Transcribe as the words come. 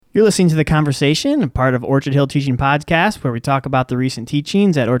You're listening to The Conversation, a part of Orchard Hill Teaching Podcast, where we talk about the recent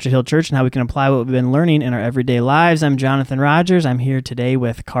teachings at Orchard Hill Church and how we can apply what we've been learning in our everyday lives. I'm Jonathan Rogers. I'm here today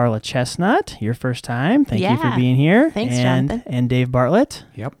with Carla Chestnut. Your first time. Thank you for being here. Thanks, Jonathan. And Dave Bartlett.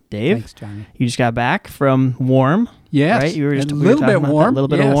 Yep. Dave. Thanks, Johnny. You just got back from warm. Yes. Right? You were just a little bit warm. A little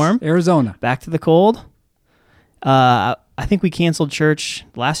bit of warm. Arizona. Back to the cold. I think we canceled church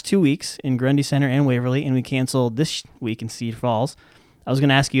last 2 weeks in Grundy Center and Waverly, and we canceled this week in Cedar Falls. I was going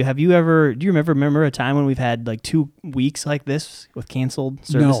to ask you, do you remember a time when we've had like 2 weeks like this with canceled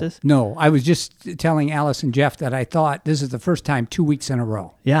services? No. I was just telling Alice and Jeff that I thought this is the first time 2 weeks in a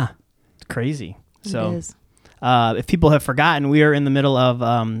row. Yeah, it's crazy. So, it is. If people have forgotten, we are in the middle of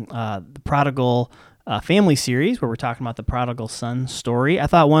the Prodigal Family series where we're talking about the prodigal son story. I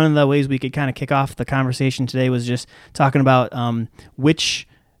thought one of the ways we could kind of kick off the conversation today was just talking about which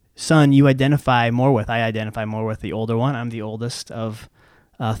son you identify more with. I identify more with the older one. I'm the oldest of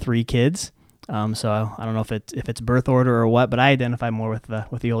 3 kids, so I don't know if it's birth order or what, but I identify more with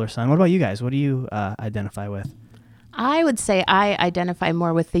the older son. What about you guys? What do you identify with? I would say I identify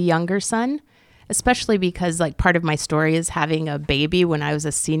more with the younger son, especially because like part of my story is having a baby when I was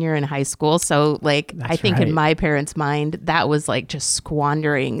a senior in high school. So like I think in my parents' mind, that was like just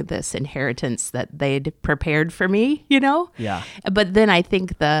squandering this inheritance that they'd prepared for me, you know? Yeah. But then I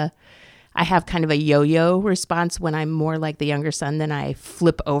think I have kind of a yo-yo response when I'm more like the younger son, then I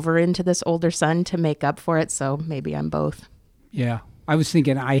flip over into this older son to make up for it. So maybe I'm both. Yeah. I was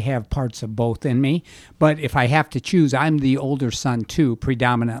thinking I have parts of both in me, but if I have to choose, I'm the older son too,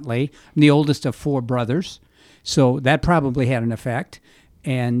 predominantly. I'm the oldest of 4 brothers, so that probably had an effect.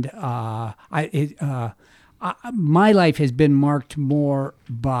 And my life has been marked more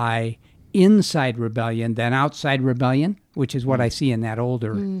by inside rebellion than outside rebellion, which is what I see in that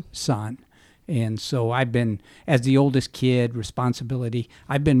older son. And so I've been, as the oldest kid, responsibility,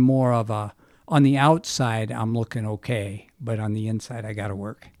 I've been more of on the outside, I'm looking okay, but on the inside, I got to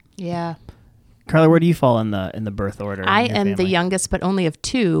work. Yeah. Carla, where do you fall in the birth order? I am the youngest, but only of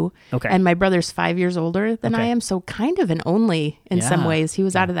 2. Okay. And my brother's 5 years older than I am, so kind of an only in some ways. He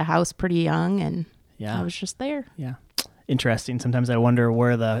was out of the house pretty young, and I was just there. Yeah. Interesting. Sometimes I wonder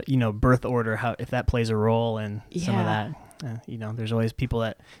where the birth order, if that plays a role in some of that. There's always people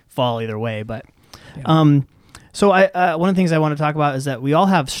that fall either way, but. Yeah. So one of the things I want to talk about is that we all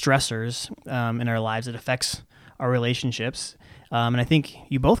have stressors in our lives that affects our relationships. And I think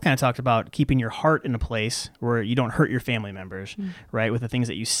you both kind of talked about keeping your heart in a place where you don't hurt your family members, right, with the things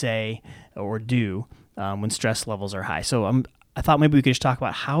that you say or do when stress levels are high. So I thought maybe we could just talk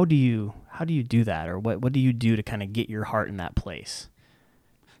about how do you do that, or what do you do to kind of get your heart in that place?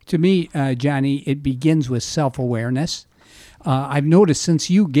 To me, Johnny, it begins with self-awareness. I've noticed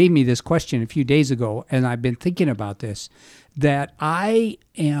since you gave me this question a few days ago, and I've been thinking about this, that I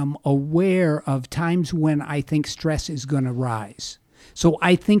am aware of times when I think stress is going to rise. So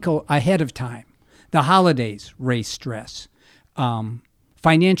I think ahead of time. The holidays raise stress.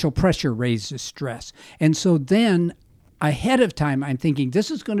 Financial pressure raises stress. And so then ahead of time, I'm thinking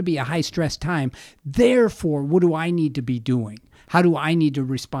this is going to be a high-stress time. Therefore, what do I need to be doing? How do I need to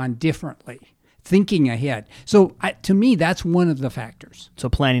respond differently? Thinking ahead. So to me, that's one of the factors. So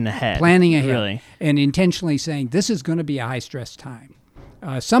planning ahead. Really. And intentionally saying, this is going to be a high-stress time.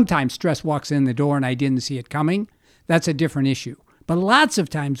 Sometimes stress walks in the door and I didn't see it coming. That's a different issue. But lots of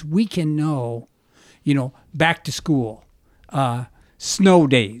times we can know, back to school, snow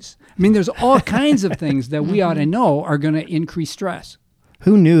days. I mean, there's all kinds of things that we ought to know are going to increase stress.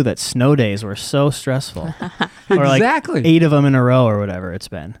 Who knew that snow days were so stressful? Or Exactly. Like 8 of them in a row or whatever it's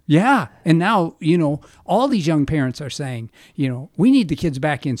been. Yeah. And now, all these young parents are saying, we need the kids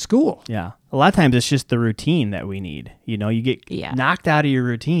back in school. Yeah. A lot of times it's just the routine that we need. You get knocked out of your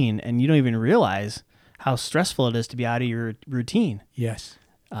routine and you don't even realize how stressful it is to be out of your routine. Yes.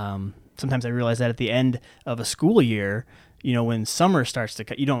 Sometimes I realize that at the end of a school year, when summer starts to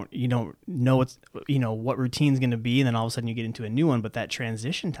cut, you don't know what routine's going to be, and then all of a sudden you get into a new one, but that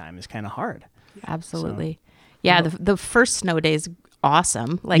transition time is kind of hard. Absolutely. So, the first snow day is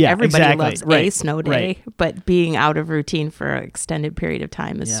awesome. Like everybody loves a snow day, but being out of routine for an extended period of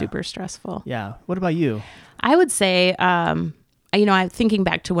time is super stressful. Yeah. What about you? I would say, I'm thinking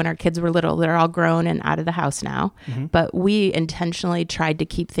back to when our kids were little. They're all grown and out of the house now, but we intentionally tried to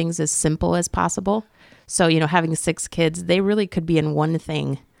keep things as simple as possible. So, having 6 kids, they really could be in one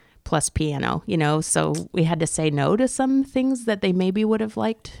thing plus piano, so we had to say no to some things that they maybe would have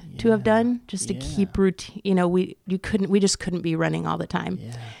liked to have done just to keep routine. We just couldn't be running all the time.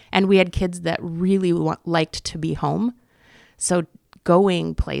 Yeah. And we had kids that really liked to be home. So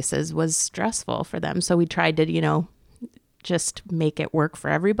going places was stressful for them. So we tried to, just make it work for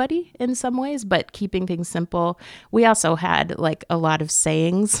everybody in some ways, but keeping things simple. We also had like a lot of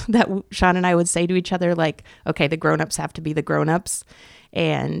sayings that Sean and I would say to each other, like, okay, the grown-ups have to be the grown-ups.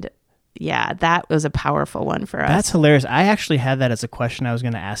 And yeah, that was a powerful one for us. That's hilarious. I actually had that as a question I was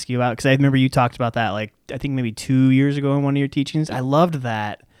going to ask you about, because I remember you talked about that, like, I think maybe 2 years ago in one of your teachings. I loved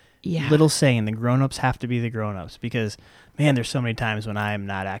that little saying, the grown-ups have to be the grown-ups, because man, there's so many times when I'm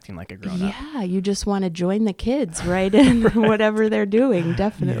not acting like a grown-up. Yeah, you just want to join the kids, right? In whatever they're doing,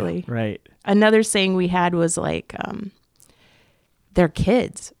 definitely. Yeah, right. Another saying we had was like, they're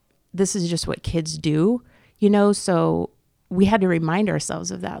kids. This is just what kids do, so we had to remind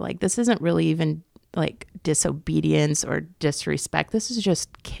ourselves of that. Like, this isn't really even like disobedience or disrespect. This is just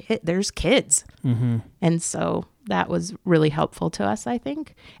there's kids. Mm-hmm. And so that was really helpful to us, I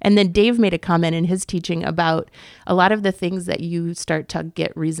think. And then Dave made a comment in his teaching about a lot of the things that you start to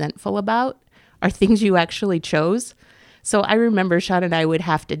get resentful about are things you actually chose. So I remember Sean and I would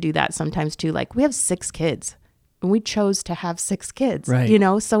have to do that sometimes too. Like, we have 6 kids and we chose to have 6 kids, right.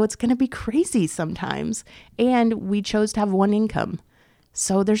 So it's going to be crazy sometimes. And we chose to have one income.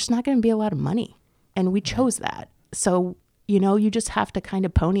 So there's not going to be a lot of money. And we chose that. So, you just have to kind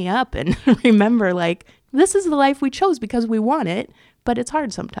of pony up and remember, like, this is the life we chose because we want it, but it's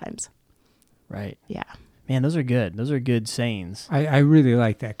hard sometimes. Right. Yeah. Man, those are good. Those are good sayings. I really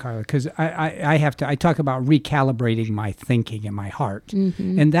like that, Carla, because I talk about recalibrating my thinking and my heart.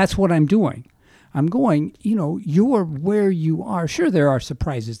 Mm-hmm. And that's what I'm doing. I'm going, you're where you are. Sure, there are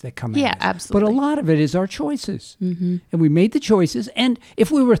surprises that come in. Yeah, absolutely. But a lot of it is our choices. Mm-hmm. And we made the choices. And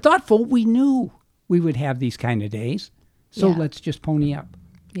if we were thoughtful, we knew we would have these kind of days. So let's just pony up.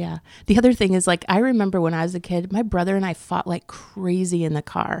 Yeah. The other thing is, like, I remember when I was a kid, my brother and I fought like crazy in the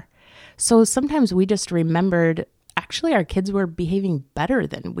car. So sometimes we just remembered, actually, our kids were behaving better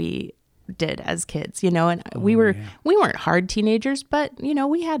than we did as kids, and we weren't hard teenagers, but,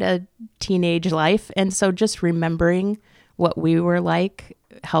 we had a teenage life. And so just remembering what we were like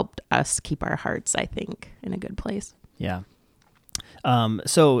helped us keep our hearts, I think, in a good place. Yeah.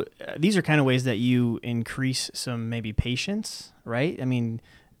 So these are kind of ways that you increase some maybe patience, right? I mean,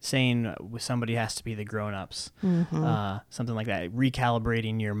 saying somebody has to be the grown-ups, mm-hmm. Something like that,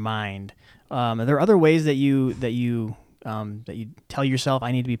 recalibrating your mind. Are there other ways that you tell yourself,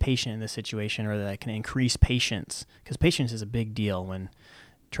 I need to be patient in this situation, or that I can increase patience? Because patience is a big deal when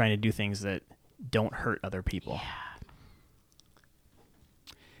trying to do things that don't hurt other people. Yeah.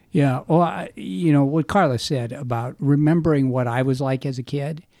 Yeah, well, what Carla said about remembering what I was like as a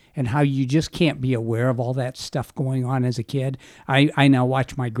kid and how you just can't be aware of all that stuff going on as a kid. I now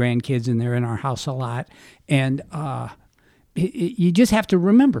watch my grandkids, and they're in our house a lot. And you just have to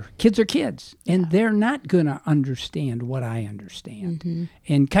remember, kids are kids, and they're not going to understand what I understand. Mm-hmm.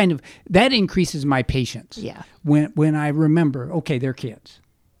 And kind of that increases my patience. Yeah. When I remember, okay, they're kids.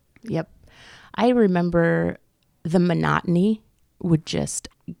 Yep. I remember the monotony would just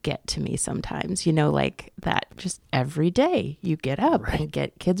get to me sometimes, like that just every day you get up and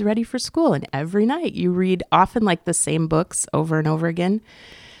get kids ready for school, and every night you read often like the same books over and over again.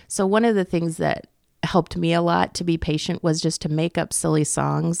 So one of the things that helped me a lot to be patient was just to make up silly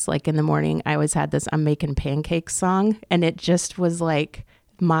songs. Like in the morning, I always had this I'm making pancakes song, and it just was like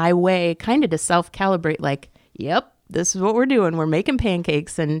my way kind of to self-calibrate, like, yep, this is what we're doing. We're making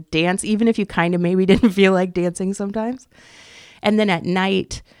pancakes, and dance, even if you kind of maybe didn't feel like dancing sometimes. And then at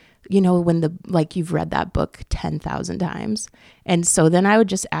night, when you've read that book 10,000 times. And so then I would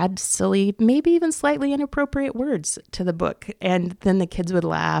just add silly, maybe even slightly inappropriate words to the book. And then the kids would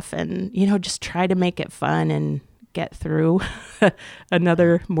laugh and, just try to make it fun and get through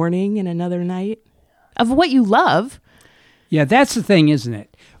another morning and another night of what you love. Yeah, that's the thing, isn't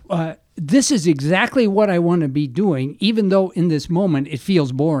it? This is exactly what I want to be doing, even though in this moment it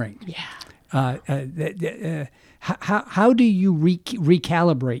feels boring. Yeah. How do you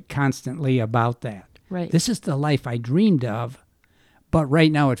recalibrate constantly about that? Right. This is the life I dreamed of, but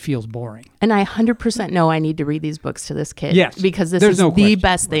right now it feels boring. And I 100% know I need to read these books to this kid. Yes. Because this is the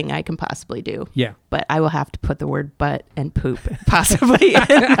best thing I can possibly do. Yeah. But I will have to put the word butt and poop possibly in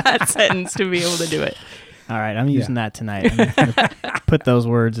that sentence to be able to do it. All right. I'm using that tonight. I'm gonna put those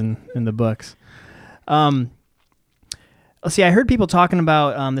words in the books. Let's see. I heard people talking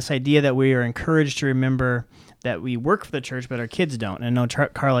about this idea that we are encouraged to remember that we work for the church, but our kids don't. And I know,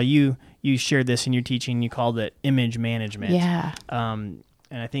 Carla, you shared this in your teaching. You called it image management. Yeah. And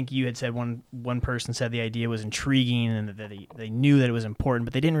I think you had said one person said the idea was intriguing and that they knew that it was important,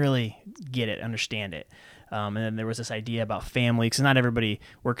 but they didn't really get it, understand it. And then there was this idea about family, because not everybody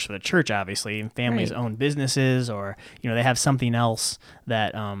works for the church, obviously, and families own businesses, or they have something else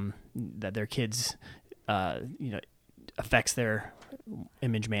that that their kids affects their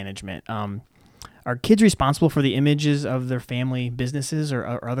image management. Are kids responsible for the images of their family businesses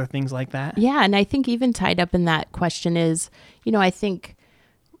or other things like that? Yeah, and I think even tied up in that question is, I think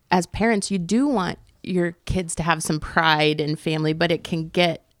as parents, you do want your kids to have some pride in family, but it can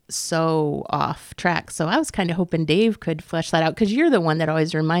get so off track. So I was kind of hoping Dave could flesh that out, because you're the one that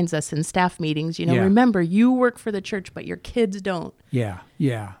always reminds us in staff meetings, remember, you work for the church, but your kids don't. Yeah.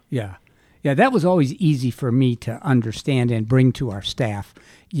 That was always easy for me to understand and bring to our staff.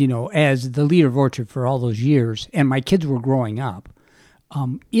 As the leader of Orchard for all those years, and my kids were growing up,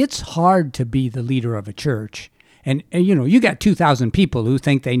 it's hard to be the leader of a church. And you got 2,000 people who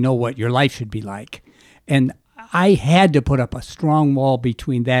think they know what your life should be like. And I had to put up a strong wall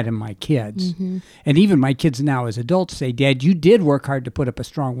between that and my kids. Mm-hmm. And even my kids now as adults say, Dad, you did work hard to put up a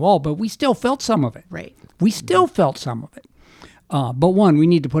strong wall, but we still felt some of it. Right. We still felt some of it. But one, we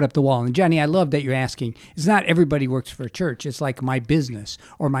need to put up the wall. And Johnny, I love that you're asking. It's not everybody works for a church. It's like my business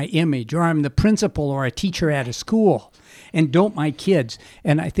or my image, or I'm the principal or a teacher at a school. And don't my kids.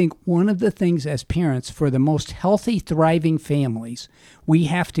 And I think one of the things as parents, for the most healthy, thriving families, we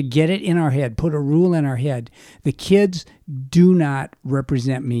have to get it in our head, put a rule in our head. The kids do not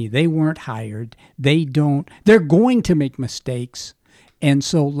represent me. They weren't hired. They're going to make mistakes. And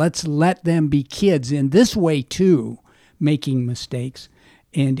so let's let them be kids in this way too, making mistakes.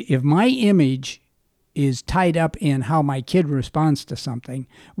 And if my image is tied up in how my kid responds to something,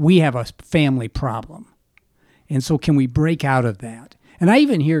 we have a family problem. And so can we break out of that? And I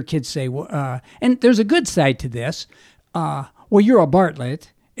even hear kids say, and there's a good side to this, you're a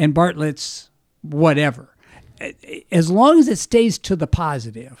Bartlett, and Bartlett's whatever. As long as it stays to the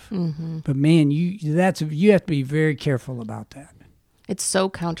positive. Mm-hmm. But man, you have to be very careful about that. It's so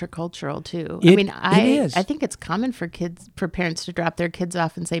countercultural too. It is. I think it's common for parents to drop their kids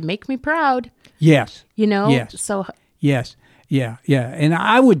off and say, "Make me proud." Yes. Yes. So. Yes. Yeah. And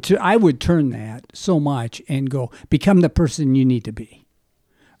I would turn that so much and go, become the person you need to be.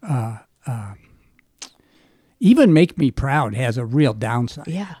 Even make me proud has a real downside.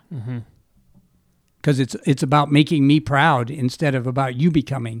 Yeah. Mm-hmm. Because it's about making me proud instead of about you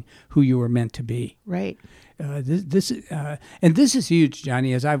becoming who you were meant to be. Right. This is huge,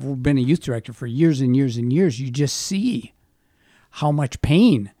 Johnny. As I've been a youth director for years and years and years, you just see how much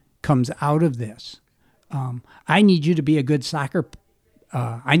pain comes out of this. I need you to be a good soccer.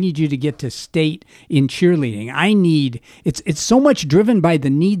 I need you to get to state in cheerleading. It's so much driven by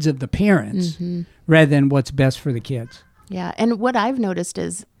the needs of the parents mm-hmm. rather than what's best for the kids. Yeah, and what I've noticed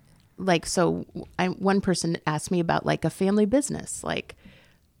is, one person asked me about a family business,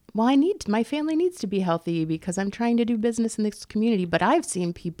 my family needs to be healthy because I'm trying to do business in this community. But I've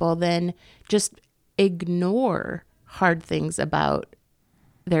seen people then just ignore hard things about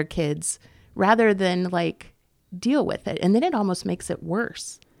their kids rather than deal with it. And then it almost makes it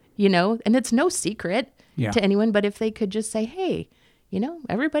worse, and it's no secret to anyone. But if they could just say, hey,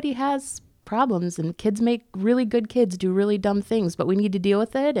 everybody has problems, and kids make really good kids do really dumb things, but we need to deal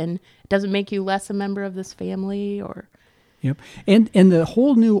with it. And it doesn't make you less a member of this family or... Yep. And the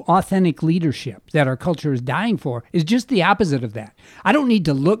whole new authentic leadership that our culture is dying for is just the opposite of that. I don't need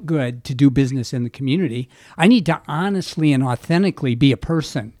to look good to do business in the community. I need to honestly and authentically be a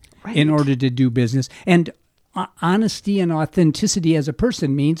person in order to do business. And honesty and authenticity as a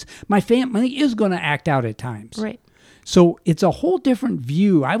person means my family is going to act out at times. Right. So it's a whole different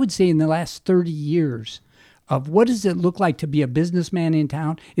view, I would say, in the last 30 years of what does it look like to be a businessman in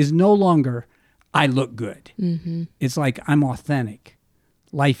town is no longer I look good. Mm-hmm. It's like I'm authentic.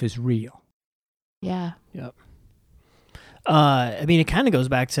 Life is real. Yeah. Yep. It kind of goes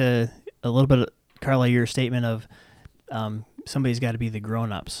back to a little bit of, Carla, your statement of somebody's got to be the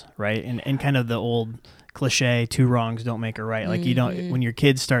grown-ups, right? And kind of the old cliche, two wrongs don't make a right. Like you don't, when your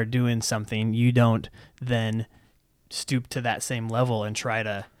kids start doing something, you don't then stoop to that same level and try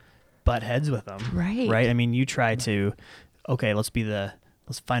to butt heads with them. Right. Right? You try to, okay, let's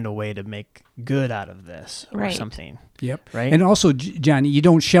find a way to make good out of this or something. Yep. Right. And also, Johnny, you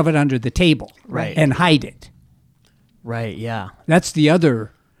don't shove it under the table and hide it. Right. Yeah. That's the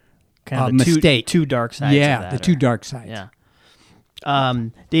other kind of mistake. Two dark sides. Yeah. of that, the two dark sides. Yeah.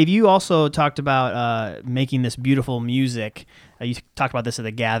 Dave, you also talked about making this beautiful music. You talked about this at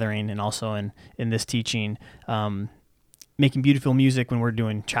the gathering and also in this teaching. Making beautiful music when we're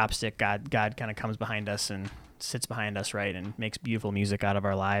doing chopstick. God kind of comes behind us and sits behind us, right, and makes beautiful music out of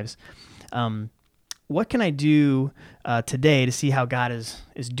our lives. What can I do today to see how God is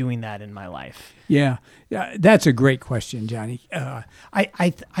doing that in my life? Yeah, that's a great question, Johnny.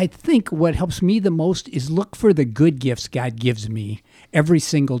 I think what helps me the most is look for the good gifts God gives me every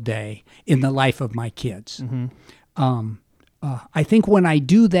single day in the life of my kids. Mm-hmm. I think when I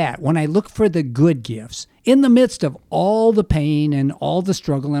do that, when I look for the good gifts in the midst of all the pain and all the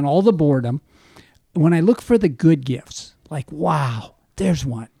struggle and all the boredom, when I look for the good gifts, like, wow, there's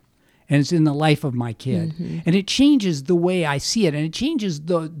one. And it's in the life of my kid. Mm-hmm. And it changes the way I see it. And it changes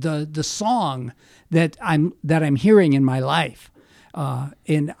the song that I'm hearing in my life.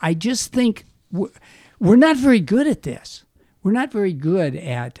 And I just think we're not very good at this. We're not very good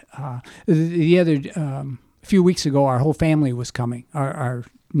at the other a few weeks ago, our whole family was coming, our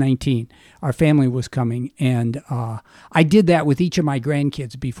 19, our family was coming, and I did that with each of my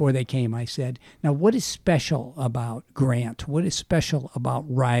grandkids before they came. I said, now what is special about Grant? What is special about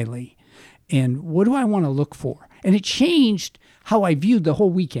Riley? And what do I want to look for? And it changed how I viewed the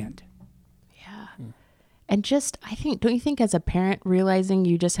whole weekend. Yeah. And just, I think, don't you think as a parent, realizing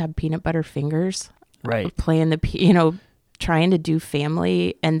you just have peanut butter fingers? Right. Playing trying to do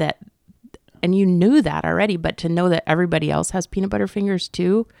family, and you knew that already, but to know that everybody else has peanut butter fingers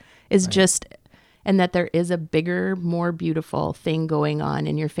too is right. Just, and that there is a bigger, more beautiful thing going on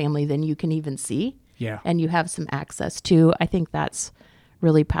in your family than you can even see. Yeah. And you have some access to. I think that's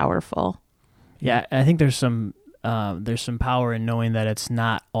really powerful. Yeah, I think there's some power in knowing that it's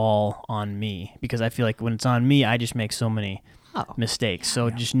not all on me, because I feel like when it's on me, I just make so many mistakes. So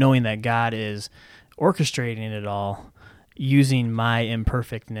just knowing that God is orchestrating it all, using my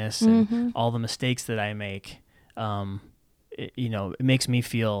imperfectness and all the mistakes that I make, it makes me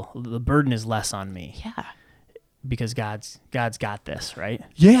feel the burden is less on me. Yeah. Because God's got this, right?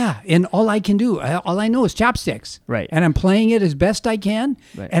 Yeah, and all I can do, all I know is chopsticks. Right. And I'm playing it as best I can,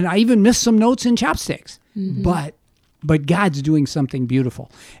 right. And I even missed some notes in chopsticks. Mm-hmm. But God's doing something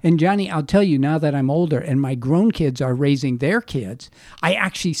beautiful. And Johnny, I'll tell you, now that I'm older and my grown kids are raising their kids, I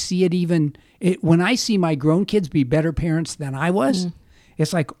actually see it when I see my grown kids be better parents than I was,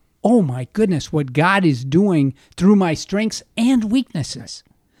 it's like, oh my goodness, what God is doing through my strengths and weaknesses.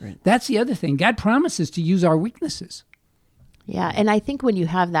 Right. That's the other thing. God promises to use our weaknesses. Yeah, and I think when you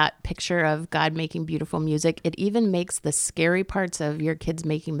have that picture of God making beautiful music, it even makes the scary parts of your kids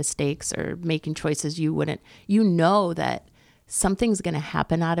making mistakes or making choices you know that something's going to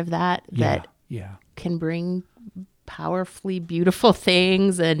happen out of that can bring powerfully beautiful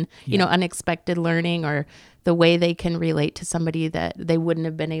things and, unexpected learning, or the way they can relate to somebody that they wouldn't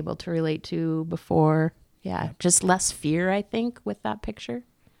have been able to relate to before. Yeah, just less fear, I think, with that picture.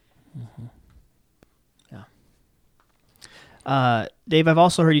 Mm-hmm. Yeah. Dave, I've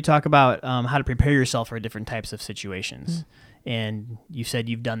also heard you talk about how to prepare yourself for different types of situations. And you said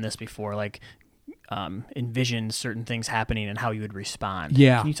you've done this before, like envision certain things happening and how you would respond.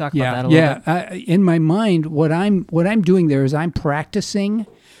 Yeah. Can you talk about that a little bit? Yeah. In my mind, what I'm doing there is I'm practicing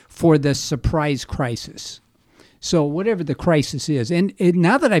for the surprise crisis. So whatever the crisis is, and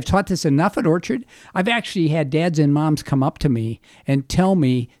now that I've taught this enough at Orchard, I've actually had dads and moms come up to me and tell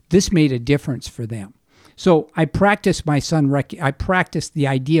me this made a difference for them. So I practiced the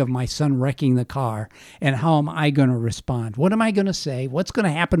idea of my son wrecking the car, and how am I going to respond? What am I going to say? What's going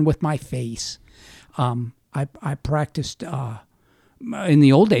to happen with my face? I practiced in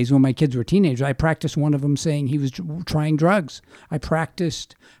the old days when my kids were teenagers. I practiced one of them saying he was trying drugs. I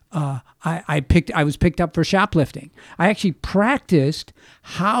practiced. I was picked up for shoplifting. I actually practiced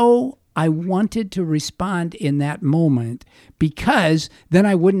how I wanted to respond in that moment, because then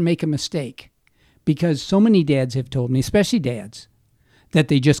I wouldn't make a mistake. Because so many dads have told me, especially dads, that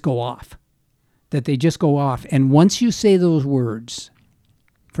they just go off. And once you say those words,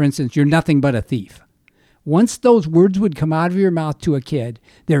 for instance, you're nothing but a thief. Once those words would come out of your mouth to a kid,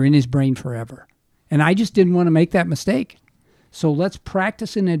 they're in his brain forever. And I just didn't want to make that mistake. So let's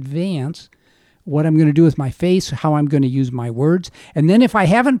practice in advance what I'm going to do with my face, how I'm going to use my words. And then if I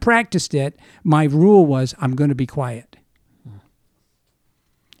haven't practiced it, my rule was I'm going to be quiet.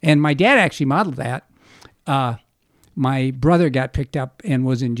 And my dad actually modeled that. My brother got picked up and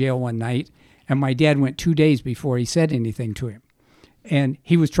was in jail one night, and my dad went 2 days before he said anything to him. And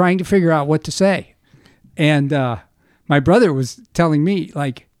he was trying to figure out what to say. And my brother was telling me,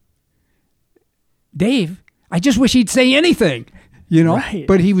 like, Dave, I just wish he'd say anything, Right.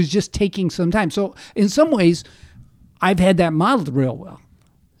 But he was just taking some time. So in some ways, I've had that modeled real well.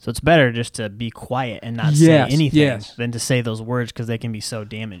 So it's better just to be quiet and not say anything than to say those words, because they can be so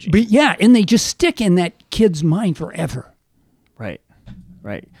damaging. But and they just stick in that kid's mind forever. Right.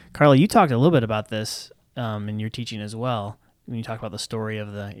 Carly, you talked a little bit about this in your teaching as well, when you talk about the story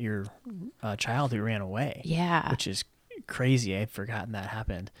of your child who ran away. Yeah. Which is crazy. I'd forgotten that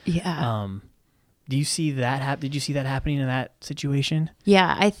happened. Yeah. Do you see that Did you see that happening in that situation?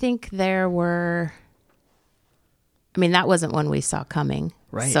 Yeah, I think there were I mean, that wasn't one we saw coming.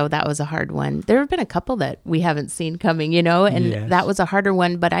 Right. So that was a hard one. There have been a couple that we haven't seen coming, and Yes. that was a harder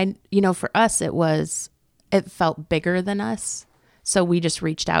one. But for us, it felt bigger than us. So we just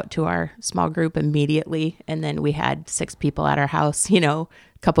reached out to our small group immediately. And then we had 6 people at our house, a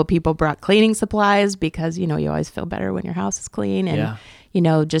couple people brought cleaning supplies because, you always feel better when your house is clean. And,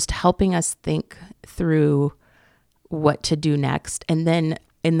 just helping us think through what to do next. And then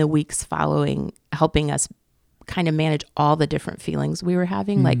in the weeks following, helping us kind of manage all the different feelings we were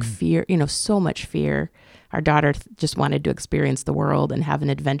having, like fear, so much fear. Our daughter just wanted to experience the world and have an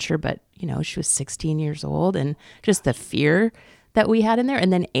adventure, but, she was 16 years old, and just the fear that we had in there,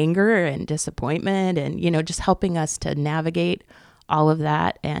 and then anger and disappointment, and, just helping us to navigate all of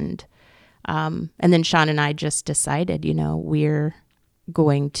that. And then Sean and I just decided, she's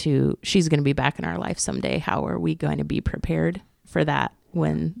going to be back in our life someday. How are we going to be prepared for that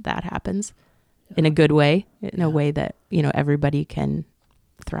when that happens? In a good way, in a way that, everybody can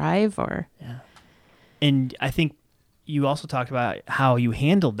thrive or. Yeah. And I think you also talked about how you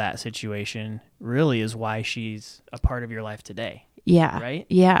handled that situation really is why she's a part of your life today. Yeah. Right?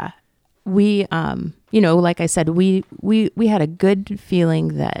 Yeah. We, like I said, we had a good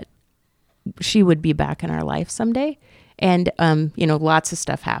feeling that she would be back in our life someday. And, lots of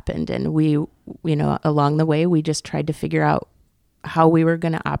stuff happened. And we, along the way, we just tried to figure out how we were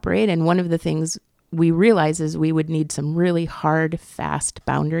going to operate. And one of the things we realized is we would need some really hard, fast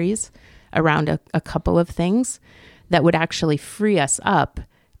boundaries around a couple of things that would actually free us up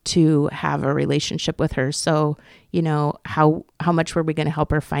to have a relationship with her. So, how much were we going to help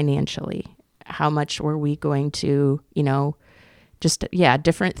her financially? How much were we going to,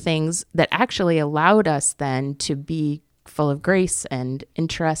 different things that actually allowed us then to be full of grace and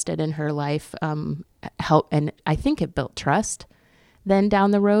interested in her life, help. And I think it built trust then down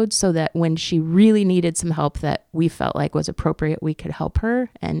the road, so that when she really needed some help that we felt like was appropriate, we could help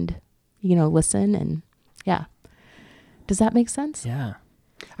her and, listen. And does that make sense? Yeah.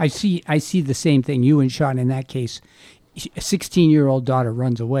 I see the same thing. You and Sean, in that case, a 16-year-old daughter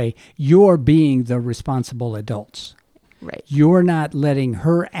runs away. You're being the responsible adults. Right. You're not letting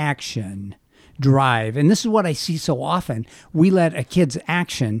her action drive. And this is what I see so often. We let a kid's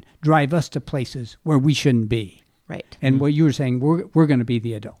action drive us to places where we shouldn't be. Right. And what you were saying, we're going to be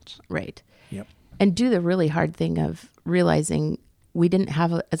the adults. Right. Yep. And do the really hard thing of realizing we didn't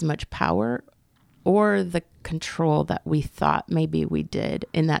have as much power or the control that we thought maybe we did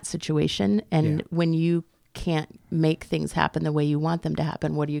in that situation. And when you can't make things happen the way you want them to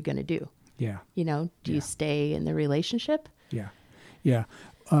happen, what are you going to do? Yeah. Do you stay in the relationship? Yeah. Yeah.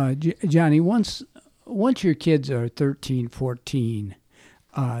 Johnny, once your kids are 13, 14,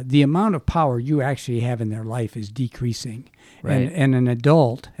 the amount of power you actually have in their life is decreasing. Right. And an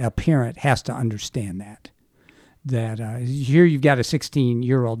adult, a parent, has to understand that. Here you've got a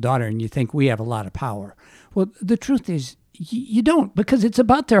 16-year-old daughter and you think we have a lot of power. Well, the truth is you don't, because it's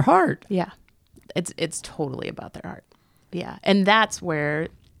about their heart. Yeah. It's totally about their heart. Yeah. And that's where,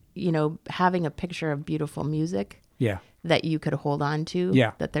 having a picture of beautiful music that you could hold on to,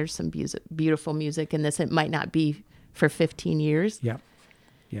 that there's some beautiful music in this. It might not be for 15 years. Yep.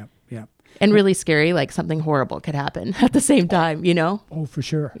 And really scary, like something horrible could happen at the same time, Oh, for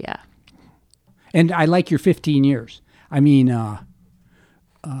sure. Yeah. And I like your 15 years. I mean,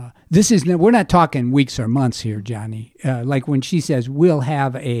 we're not talking weeks or months here, Johnny. Like when she says we'll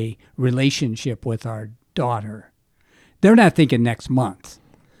have a relationship with our daughter, they're not thinking next month.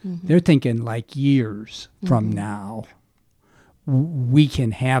 Mm-hmm. They're thinking like years from now. We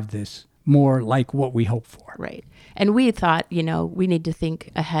can have this more like what we hope for. Right. And we thought, we need to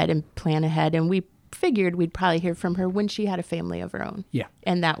think ahead and plan ahead. And we figured we'd probably hear from her when she had a family of her own. Yeah.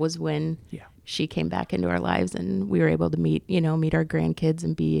 And that was when she came back into our lives, and we were able to meet our grandkids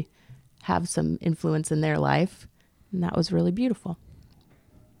and have some influence in their life. And that was really beautiful.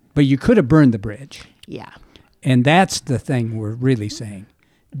 But you could have burned the bridge. Yeah. And that's the thing we're really saying.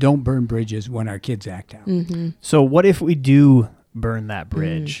 Don't burn bridges when our kids act out. Mm-hmm. So what if we do burn that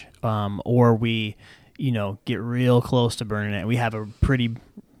bridge, or we, get real close to burning it? We have a pretty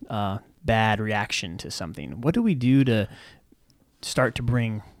bad reaction to something. What do we do to start to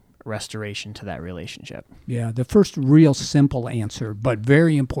bring restoration to that relationship? Yeah, the first real simple answer, but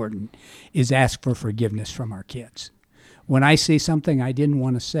very important, is ask for forgiveness from our kids. When I say something I didn't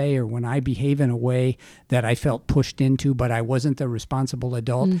want to say, or when I behave in a way that I felt pushed into, but I wasn't the responsible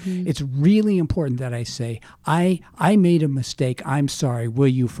adult, it's really important that I say, I made a mistake. I'm sorry. Will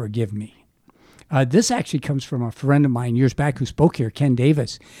you forgive me? This actually comes from a friend of mine years back who spoke here, Ken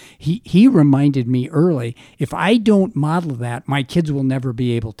Davis. He reminded me early, if I don't model that, my kids will never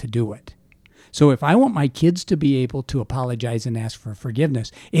be able to do it. So if I want my kids to be able to apologize and ask for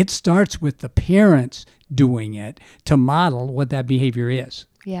forgiveness, it starts with the parents doing it to model what that behavior is.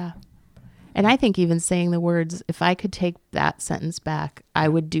 Yeah. And I think even saying the words, if I could take that sentence back, I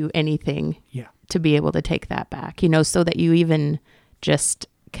would do anything to be able to take that back, so that you even just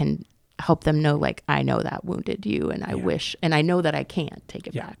can help them know, like, I know that wounded you and I wish, and I know that I can't take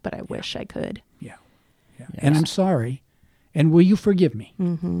it back, but I wish I could. Yeah. And I'm sorry. And will you forgive me?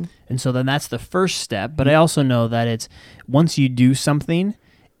 Mm-hmm. And so then that's the first step. But I also know that it's once you do something,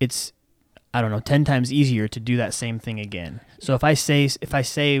 it's, 10 times easier to do that same thing again. So if I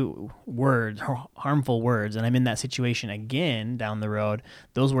say words, harmful words, and I'm in that situation again down the road,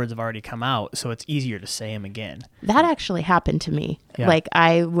 those words have already come out, so it's easier to say them again. That actually happened to me. Yeah. Like,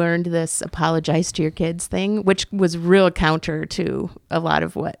 I learned this apologize to your kids thing, which was real counter to a lot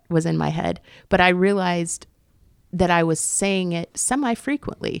of what was in my head. But I realized that I was saying it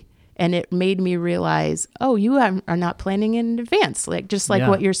semi-frequently. And it made me realize, oh, you are not planning in advance. Like, just like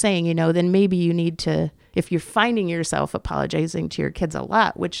what you're saying, then maybe you need to, if you're finding yourself apologizing to your kids a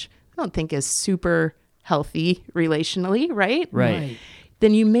lot, which I don't think is super healthy relationally, right? Right.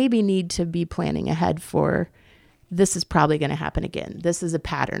 Then you maybe need to be planning ahead for, this is probably going to happen again. This is a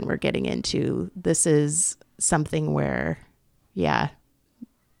pattern we're getting into. This is something where,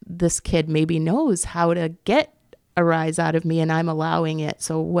 this kid maybe knows how to get a rise out of me and I'm allowing it.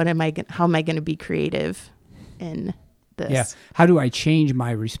 So how am I going to be creative in this? Yeah. How do I change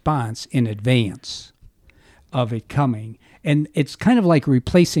my response in advance of it coming? And it's kind of like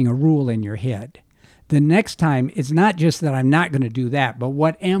replacing a rule in your head. The next time, it's not just that I'm not going to do that, but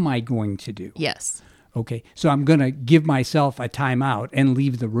what am I going to do? Yes. Okay. So I'm going to give myself a timeout and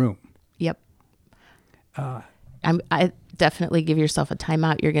leave the room. Yep. I definitely give yourself a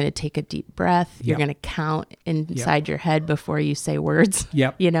timeout. You're going to take a deep breath. You're going to count inside your head before you say words.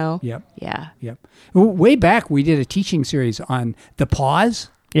 Yep. Yep. Yeah. Yep. Well, way back, we did a teaching series on the pause.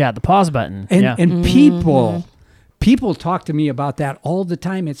 Yeah, the pause button. And people talk to me about that all the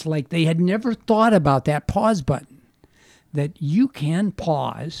time. It's like they had never thought about that pause button, that you can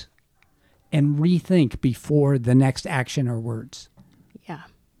pause and rethink before the next action or words. Yeah.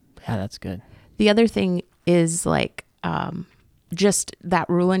 Yeah, that's good. The other thing is like just that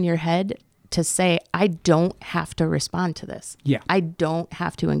rule in your head to say, I don't have to respond to this. Yeah. I don't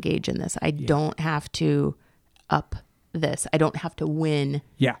have to engage in this. I don't have to up this. I don't have to win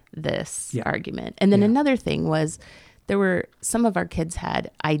this argument. And then another thing was there were some of our kids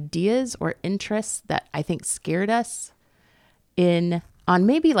had ideas or interests that I think scared us on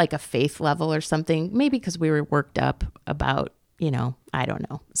maybe like a faith level or something, maybe because we were worked up about, I don't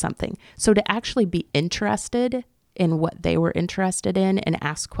know, something. So to actually be interested in what they were interested in and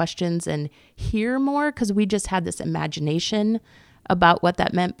ask questions and hear more, because we just had this imagination about what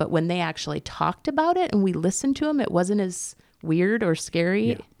that meant. But when they actually talked about it and we listened to them, it wasn't as weird or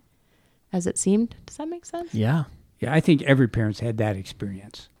scary as it seemed. Does that make sense? Yeah. Yeah, I think every parent's had that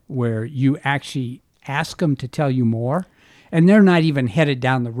experience where you actually ask them to tell you more, and they're not even headed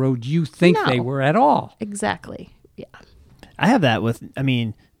down the road you think they were at all. Exactly. Yeah. I have that with,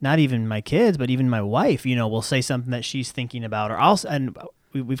 not even my kids, but even my wife, will say something that she's thinking about, and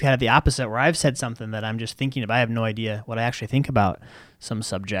we've had the opposite where I've said something that I'm just thinking about. I have no idea what I actually think about some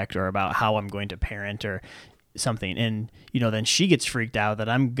subject or about how I'm going to parent or something. And, then she gets freaked out that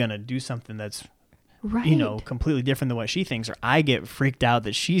I'm going to do something that's, completely different than what she thinks, or I get freaked out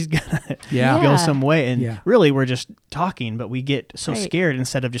that she's going to go some way. And really we're just talking, but we get so scared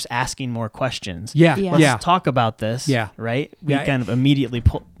instead of just asking more questions. Let's talk about this. Right? We kind of immediately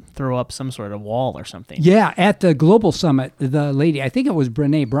throw up some sort of wall or something. Yeah. At the Global Summit, the lady, I think it was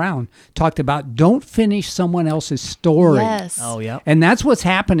Brene Brown, talked about don't finish someone else's story. Yes. Oh, yeah. And that's what's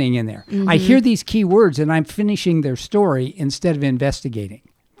happening in there. I hear these key words and I'm finishing their story instead of investigating.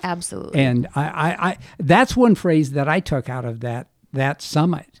 Absolutely. And I that's one phrase that I took out of that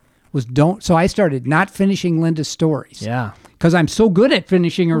summit was don't. So I started not finishing Linda's stories. Yeah. Because I'm so good at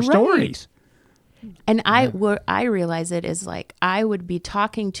finishing her stories. And what I realize it is like I would be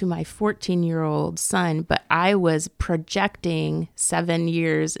talking to my 14-year-old son, but I was projecting 7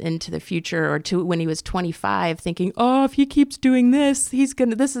 years into the future or to when he was 25, thinking, oh, if he keeps doing this, he's going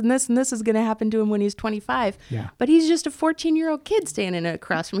to this and this and this is going to happen to him when he's 25. Yeah. But he's just a 14-year-old kid standing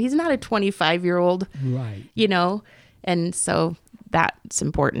across from him. He's not a 25-year-old, right. And so that's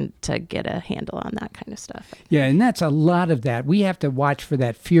important to get a handle on that kind of stuff. Yeah, and that's a lot of that. We have to watch for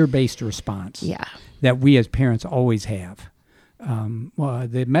that fear-based response that we as parents always have.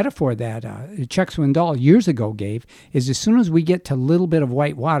 The metaphor that Chuck Swindoll years ago gave is as soon as we get to a little bit of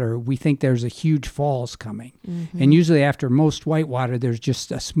white water, we think there's a huge falls coming. And usually after most white water, there's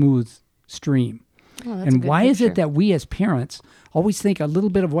just a smooth stream. Oh, that's a And good why is picture. it that we as parents always think a little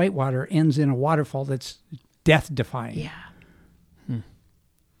bit of whitewater ends in a waterfall that's death-defying? Yeah.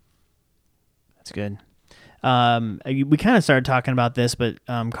 That's good. We kind of started talking about this, but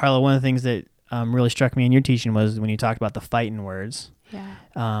Carla, one of the things that really struck me in your teaching was when you talked about the fighting words,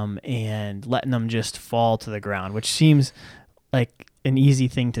 and letting them just fall to the ground, which seems like an easy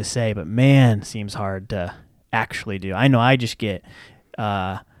thing to say, but man, seems hard to actually do. I know I just get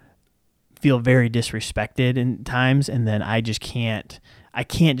feel very disrespected in times, and then I can't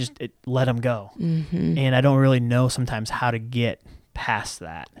just let them go. Mm-hmm. And I don't really know sometimes how to get past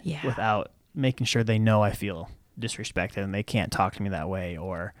that Yeah. without making sure they know I feel disrespected and they can't talk to me that way,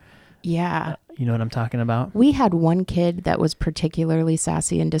 or Yeah. you know what I'm talking about? We had one kid that was particularly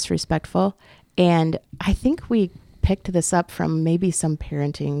sassy and disrespectful, and I think we picked this up from maybe some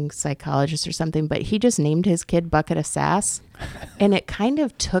parenting psychologist or something, but he just named his kid Bucket of Sass, and it kind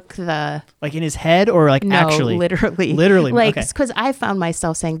of took the... Like in his head, or like No, actually? literally. Like, okay. because I found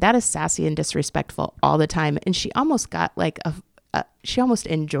myself saying that is sassy and disrespectful all the time, and she almost got like she almost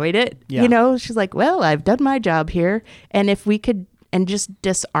enjoyed it. Yeah. You know, she's like, well, I've done my job here, and if we could and just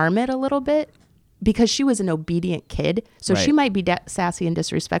disarm it a little bit, because she was an obedient kid, so Right. she might be sassy and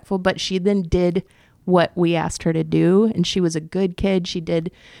disrespectful, but she then did what we asked her to do, and she was a good kid. She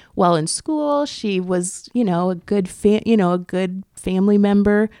did well in school. She was, a good a good family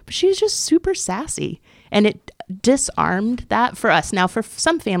member, but she was just super sassy, and it disarmed that for us. Now, for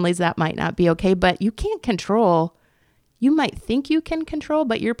some families that might not be okay, but you can't control. You might think you can control,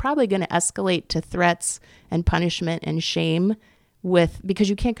 but you're probably going to escalate to threats and punishment and shame because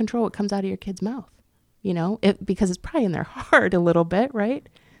you can't control what comes out of your kid's mouth, because it's probably in their heart a little bit, right?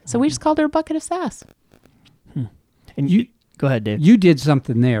 So we just called her a bucket of sass. And you go ahead, Dave. You did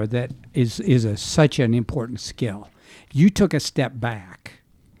something there that is such an important skill. You took a step back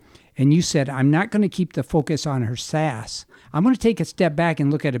and you said, I'm not going to keep the focus on her sass. I'm going to take a step back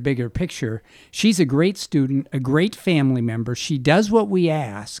and look at a bigger picture. She's a great student, a great family member. She does what we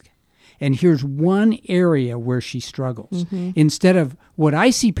ask. And here's one area where she struggles. Mm-hmm. Instead of what I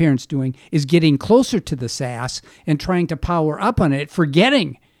see parents doing is getting closer to the sass and trying to power up on it,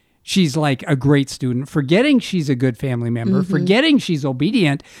 forgetting she's like a great student, forgetting she's a good family member, Mm-hmm. forgetting she's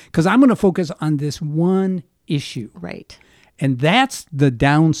obedient, because I'm going to focus on this one issue. Right. And that's the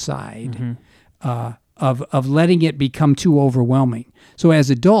downside of letting it become too overwhelming. So as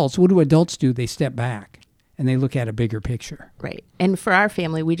adults, what do adults do? They step back and they look at a bigger picture. Right. And for our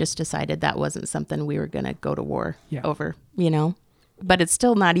family, we just decided that wasn't something we were going to go to war over, but it's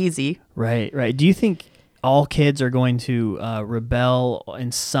still not easy. Right. Do you think all kids are going to rebel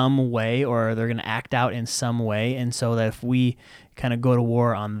in some way, or they're going to act out in some way? And so that if we kind of go to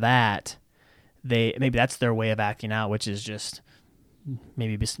war on that, maybe that's their way of acting out, which is just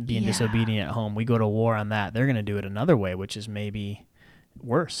maybe being disobedient at home. We go to war on that. They're going to do it another way, which is maybe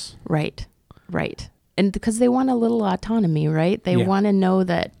worse. Right. And because they want a little autonomy, right? They want to know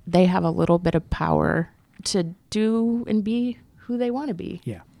that they have a little bit of power to do and be who they want to be.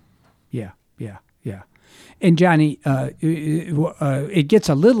 Yeah. And Johnny, it gets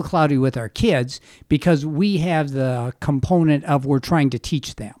a little cloudy with our kids because we have the component of we're trying to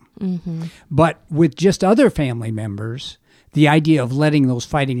teach them. Mm-hmm. But with just other family members, the idea of letting those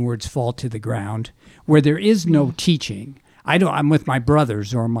fighting words fall to the ground, where there is no teaching. I'm with my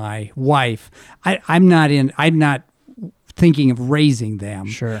brothers or my wife. I'm not thinking of raising them.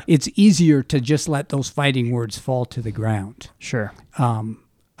 Sure. It's easier to just let those fighting words fall to the ground. Sure.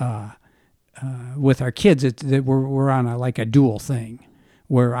 With our kids, we're on a dual thing,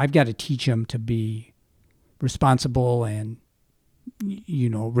 where I've got to teach them to be responsible and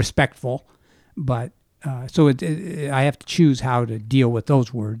respectful, but so I have to choose how to deal with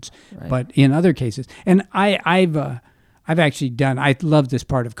those words. Right. But in other cases, and I've actually done. I love this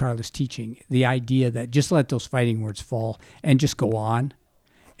part of Carla's teaching, the idea that just let those fighting words fall and just go on.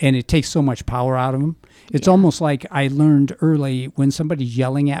 And it takes so much power out of them. It's almost like I learned early, when somebody's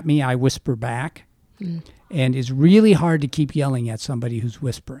yelling at me, I whisper back. And it's really hard to keep yelling at somebody who's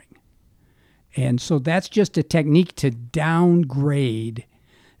whispering. And so that's just a technique to downgrade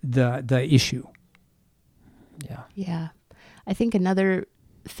the issue. Yeah. I think another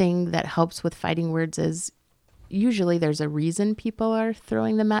thing that helps with fighting words is usually there's a reason people are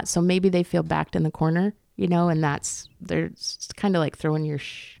throwing them at. So maybe they feel backed in the corner, and they're kind of like throwing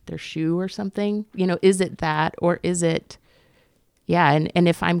their shoe or something. Is it that, or is it, and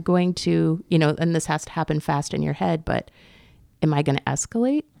if I'm going to, and this has to happen fast in your head, but am I going to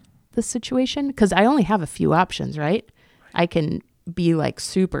escalate the situation? Because I only have a few options, right? I can be like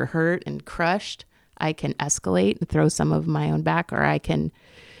super hurt and crushed. I can escalate and throw some of my own back, or I can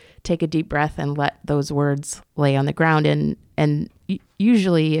take a deep breath and let those words lay on the ground. And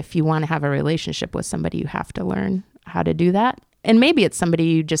usually if you want to have a relationship with somebody, you have to learn how to do that. And maybe it's somebody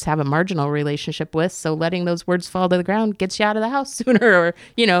you just have a marginal relationship with. So letting those words fall to the ground gets you out of the house sooner, or,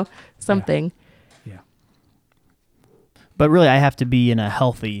 something. Yeah. But really, I have to be in a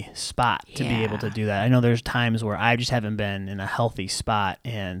healthy spot to be able to do that. I know there's times where I just haven't been in a healthy spot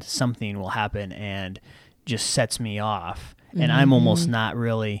and something will happen and just sets me off. And I'm almost not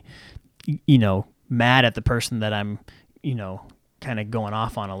really, mad at the person that I'm, kind of going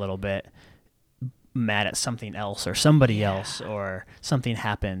off on a little bit, mad at something else or somebody else, or something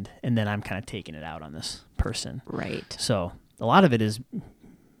happened, and then I'm kind of taking it out on this person. Right. So a lot of it is,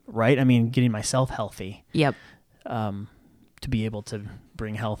 right? I mean, getting myself healthy. Yep. To be able to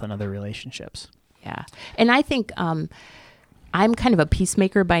bring health in other relationships. Yeah. And I think I'm kind of a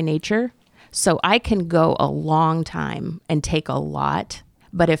peacemaker by nature, so I can go a long time and take a lot,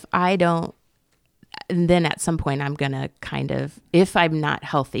 but if I don't, then at some point I'm going to kind of, if I'm not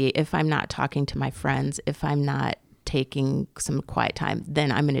healthy, if I'm not talking to my friends, if I'm not taking some quiet time,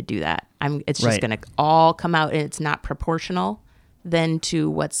 then I'm going to do that. It's just going to all come out, and it's not proportional then to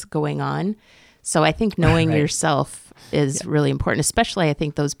what's going on. So I think knowing yourself is really important, especially I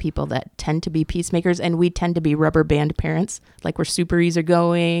think those people that tend to be peacemakers, and we tend to be rubber band parents, like we're super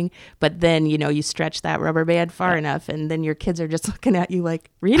easygoing, but then, you stretch that rubber band far enough and then your kids are just looking at you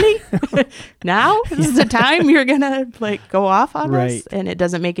like, really? Now? This is the time you're going to go off on us? And it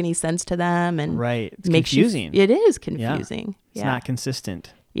doesn't make any sense to them. And it's confusing. It is confusing. It's not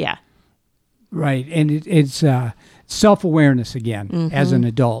consistent. Yeah. Right. And it's self-awareness again as an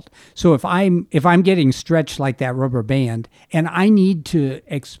adult. So if I'm getting stretched like that rubber band and I need to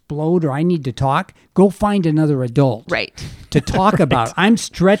explode or I need to talk, go find another adult to talk about. I'm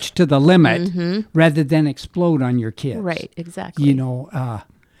stretched to the limit rather than explode on your kids. Right, exactly.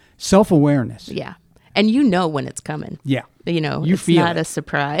 Self-awareness. Yeah. And when it's coming. Yeah. It's feel not a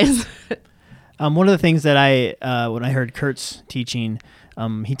surprise. One of the things that when I heard Kurt's teaching,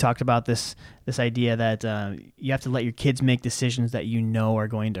 he talked about this idea that you have to let your kids make decisions that are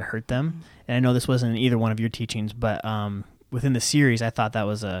going to hurt them. And I know this wasn't in either one of your teachings, but within the series, I thought that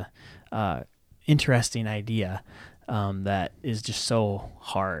was a interesting idea that is just so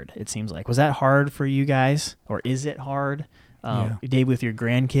hard, it seems like. Was that hard for you guys, or is it hard, Dave, with your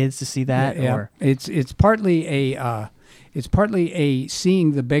grandkids to see that? Yeah. Or it's partly a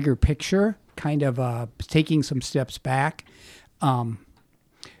seeing the bigger picture, kind of taking some steps back.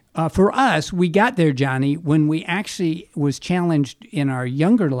 For us, we got there, Johnny, when we actually was challenged in our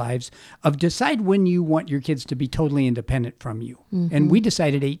younger lives of decide when you want your kids to be totally independent from you. And we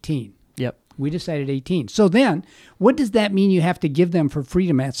decided 18. Yep. We decided 18. So then, what does that mean you have to give them for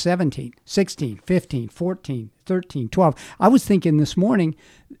freedom at 17, 16, 15, 14, 13, 12? I was thinking this morning,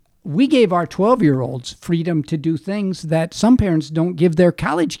 we gave our 12-year-olds freedom to do things that some parents don't give their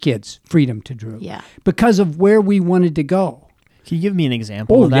college kids freedom to do because of where we wanted to go. Can you give me an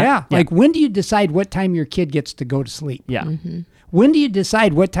example of that? Yeah. Like, when do you decide what time your kid gets to go to sleep? Yeah. When do you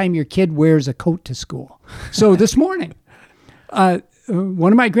decide what time your kid wears a coat to school? So this morning,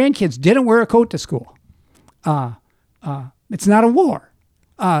 one of my grandkids didn't wear a coat to school. It's not a war.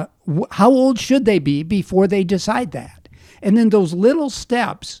 How old should they be before they decide that? And then those little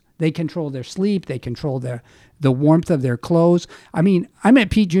steps, they control their sleep, they control the warmth of their clothes. I mean, I'm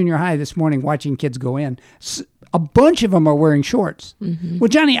at Pete Junior High this morning watching kids go in. A bunch of them are wearing shorts. Well,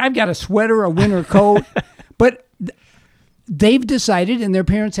 Johnny, I've got a sweater, a winter coat, but they've decided, and their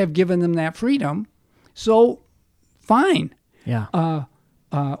parents have given them that freedom. So, fine. Yeah.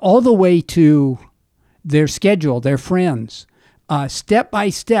 All the way to their schedule, their friends, step by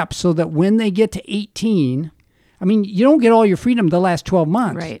step, so that when they get to 18, I mean, you don't get all your freedom the last 12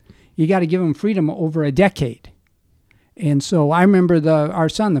 months. Right. You got to give them freedom over a decade. And so I remember our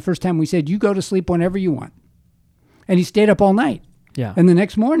son, the first time we said, you go to sleep whenever you want. And he stayed up all night. Yeah. And the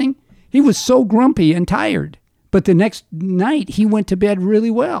next morning, he was so grumpy and tired. But the next night, he went to bed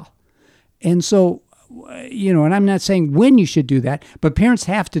really well. And so, and I'm not saying when you should do that, but parents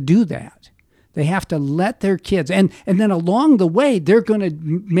have to do that. They have to let their kids, and then along the way, they're going to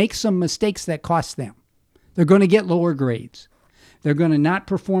make some mistakes that cost them. They're going to get lower grades. They're going to not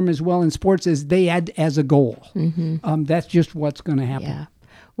perform as well in sports as they had as a goal. That's just what's going to happen. Yeah.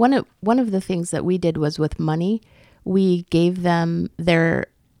 One of the things that we did was with money, we gave them their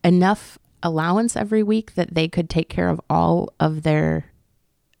enough allowance every week that they could take care of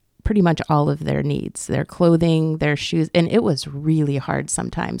pretty much all of their needs, their clothing, their shoes. And it was really hard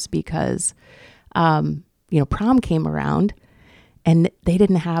sometimes because, prom came around and they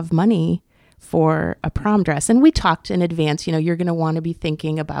didn't have money for a prom dress. And we talked in advance, you're going to want to be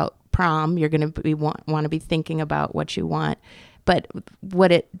thinking about prom. You're going to want to be thinking about what you want. But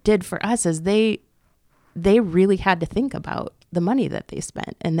what it did for us is they really had to think about the money that they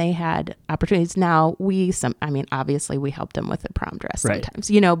spent, and they had opportunities. Now obviously we helped them with a prom dress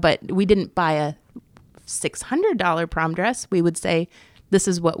sometimes, but we didn't buy a $600 prom dress. We would say, this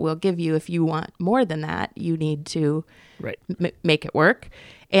is what we'll give you. If you want more than that, you need to make it work.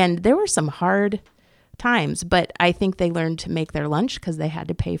 And there were some hard times, but I think they learned to make their lunch because they had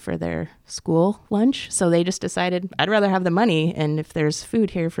to pay for their school lunch. So they just decided, I'd rather have the money, and if there's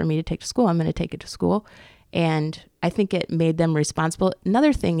food here for me to take to school, I'm going to take it to school. And I think it made them responsible.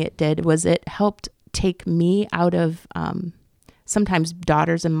 Another thing it did was it helped take me out of sometimes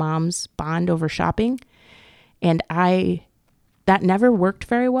daughters and moms bond over shopping. And that never worked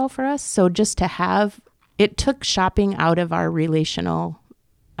very well for us. So just to have, it took shopping out of our relational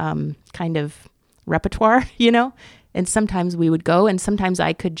kind of repertoire, and sometimes we would go, and sometimes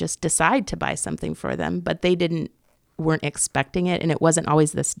I could just decide to buy something for them, but they weren't expecting it, and it wasn't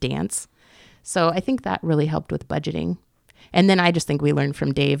always this dance. So I think that really helped with budgeting. And then I just think we learned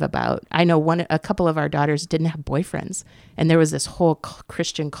from Dave about, I know a couple of our daughters didn't have boyfriends, and there was this whole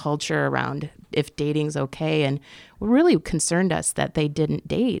Christian culture around if dating's okay. And it really concerned us that they didn't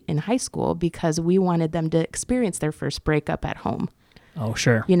date in high school because we wanted them to experience their first breakup at home. Oh,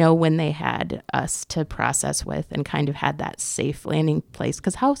 sure. When they had us to process with and kind of had that safe landing place.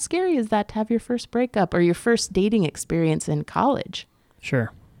 Because how scary is that to have your first breakup or your first dating experience in college?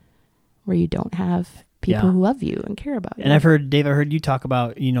 Sure. Where you don't have people who love you and care about you. And I've heard you talk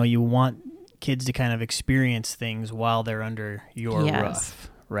about, you want kids to kind of experience things while they're under your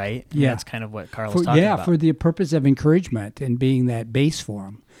roof, right? And that's kind of what Carl was talking about. Yeah, for the purpose of encouragement and being that base for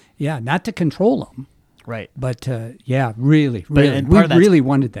them. Yeah, not to control them. Right. But really. And we really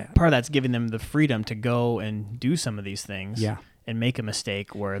wanted that. Part of that's giving them the freedom to go and do some of these things. Yeah. And make a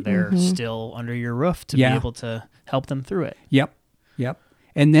mistake where they're still under your roof to be able to help them through it. Yep.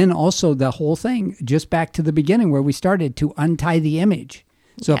 And then also the whole thing, just back to the beginning where we started, to untie the image.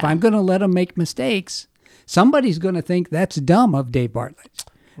 So if I'm going to let them make mistakes, somebody's going to think that's dumb of Dave Bartlett.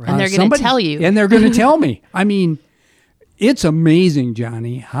 Right. And they're going to tell you. And they're going to tell me. I mean, it's amazing,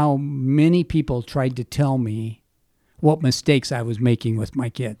 Johnny, how many people tried to tell me what mistakes I was making with my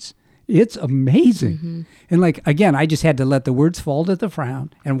kids. It's amazing. Mm-hmm. And again, I just had to let the words fall to the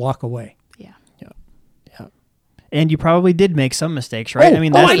ground and walk away. And you probably did make some mistakes, right? I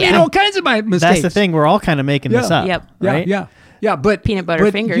made all kinds of mistakes. That's the thing. We're all kind of making this up. Yep. Right? Yeah. But peanut butter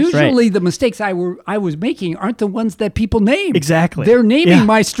fingers. Usually the mistakes I was making aren't the ones that people name. Exactly. They're naming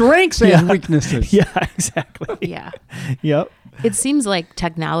my strengths and weaknesses. Yeah, exactly. Yeah. Yep. It seems like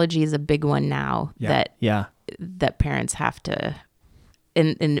technology is a big one now that parents have to,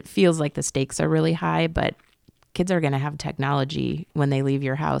 and it feels like the stakes are really high, but kids are going to have technology when they leave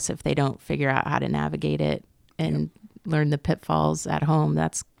your house if they don't figure out how to navigate it and learn the pitfalls at home.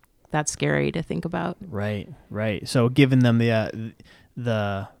 That's scary to think about. Right. So giving them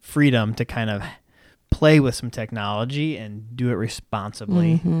the freedom to kind of play with some technology and do it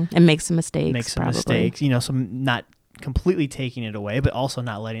responsibly, and make some mistakes. Some not completely taking it away, but also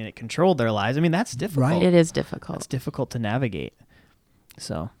not letting it control their lives. I mean, that's difficult. Right. It is difficult. It's difficult to navigate.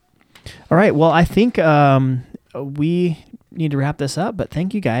 So, all right. Well, I think we need to wrap this up, but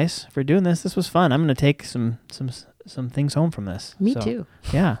thank you guys for doing this. This was fun. I'm going to take some things home from this. Me too.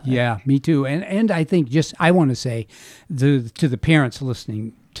 Yeah. Yeah, me too. And I think I want to say to the parents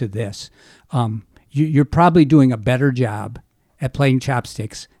listening to this, you're probably doing a better job at playing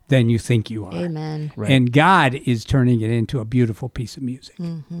chopsticks than you think you are. Amen. Right. And God is turning it into a beautiful piece of music.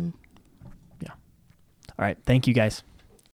 Mm-hmm. Yeah. All right. Thank you guys.